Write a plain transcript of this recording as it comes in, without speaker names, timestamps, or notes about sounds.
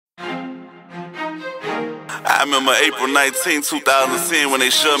I remember April 19, 2010 when they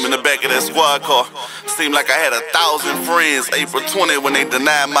shoved me in the back of that squad car. Seemed like I had 1,000 friends. April 20 when they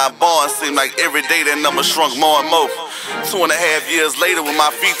denied my bond. Seemed like every day that number shrunk more and more. 2.5 years later when my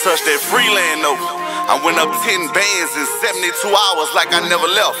feet touched that Freeland note, I went up 10 bands in 72 hours like I never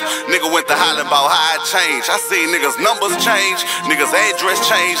left. Nigga went to hollering about how I changed. I seen niggas' numbers change, niggas' address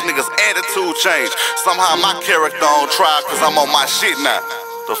change, niggas' attitude change. Somehow my character on trial cause I'm on my shit now.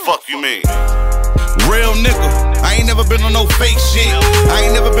 The fuck you mean? Real nigga, I ain't never been on no fake shit. I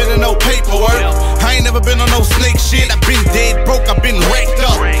ain't never been in no paperwork. I ain't never been on no snake shit. I been dead broke, I been racked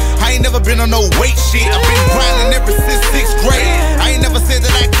up. I ain't never been on no weight shit. I been grinding ever since 6th grade. I ain't never said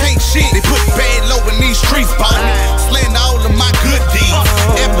that I can't shit. They put bad low in these streets, bout me. Slander all of my good deeds.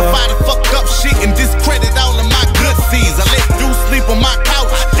 Amplify the fucked up shit and discredit all of my good seeds. I let you sleep on my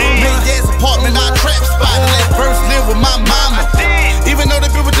couch. Made ass apartment, I trap spot. I let first live with my mama. Even though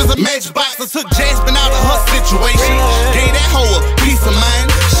that bitch was just a matchbox, I took Jasmine out of her situation. Gave that hoe a peace of mind.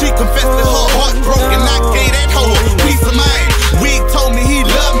 She confessed that her heart broke and I gave that hoe a peace of mind. Wig told me he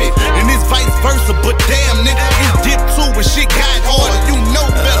loved me and it's vice versa, but damn nigga, it dipped too when shit got harder. You know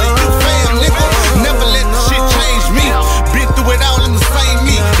better, you fam nigga. Never let the shit change me. Been through it all in the same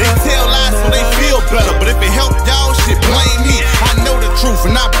me. They tell lies so they feel better, but if it helped y'all, shit blame me. I know the truth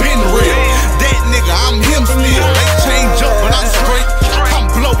and I've been real. That nigga, I'm him still. They change up, but I'm straight. I'm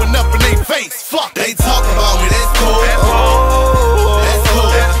blowing up in they face. Fuck, they talk about me, that's cool. That's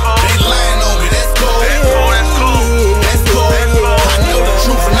cool. They lying on me, that's cool. That's cool. I know the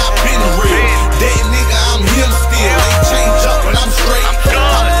truth and I've been real. That nigga, I'm him still. They change up, but I'm straight.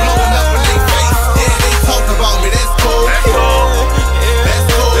 I'm blowing up in they face. Yeah, they talk about me, that's cool. That's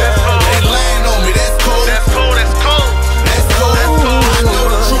cool. They lying on me, that's cool. That's cool. I know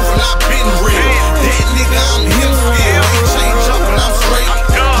the truth and I've been real. That nigga, I'm him still. They change up, but I'm straight.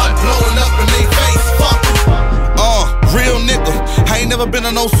 I'm blowing up in they face. Fuck. Real nigga. I ain't never been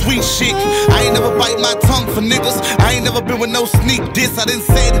on no sweet shit. I ain't never bite my tongue for niggas. I ain't never been with no sneak diss. I didn't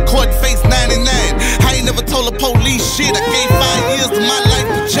say it in court, face 99. I ain't never told the police shit. I gave 5 years of my life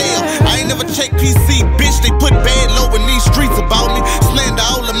to jail. I ain't never checked PC, bitch. They put bad low in these streets about me. Slander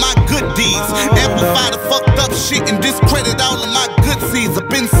all of my good deeds. Amplify the fucked up shit and discredit all of my good seeds.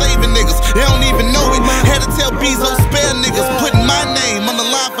 I've been saving niggas, they don't even know it. Had to tell Bezo spare niggas. Putting my name on the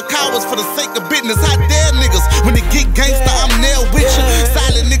line for cowards for the sake of business. How dare niggas when they get gangsta, I'm nail with you.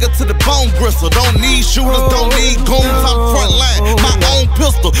 Silent nigga to the bone gristle. Don't need shooters, don't need goons. I'm front line, my own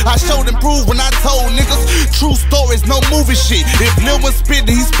pistol. I showed and proved when I told niggas true stories, no movie shit. If Lil was spitting,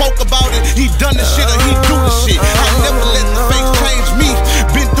 he spoke about it. He done this shit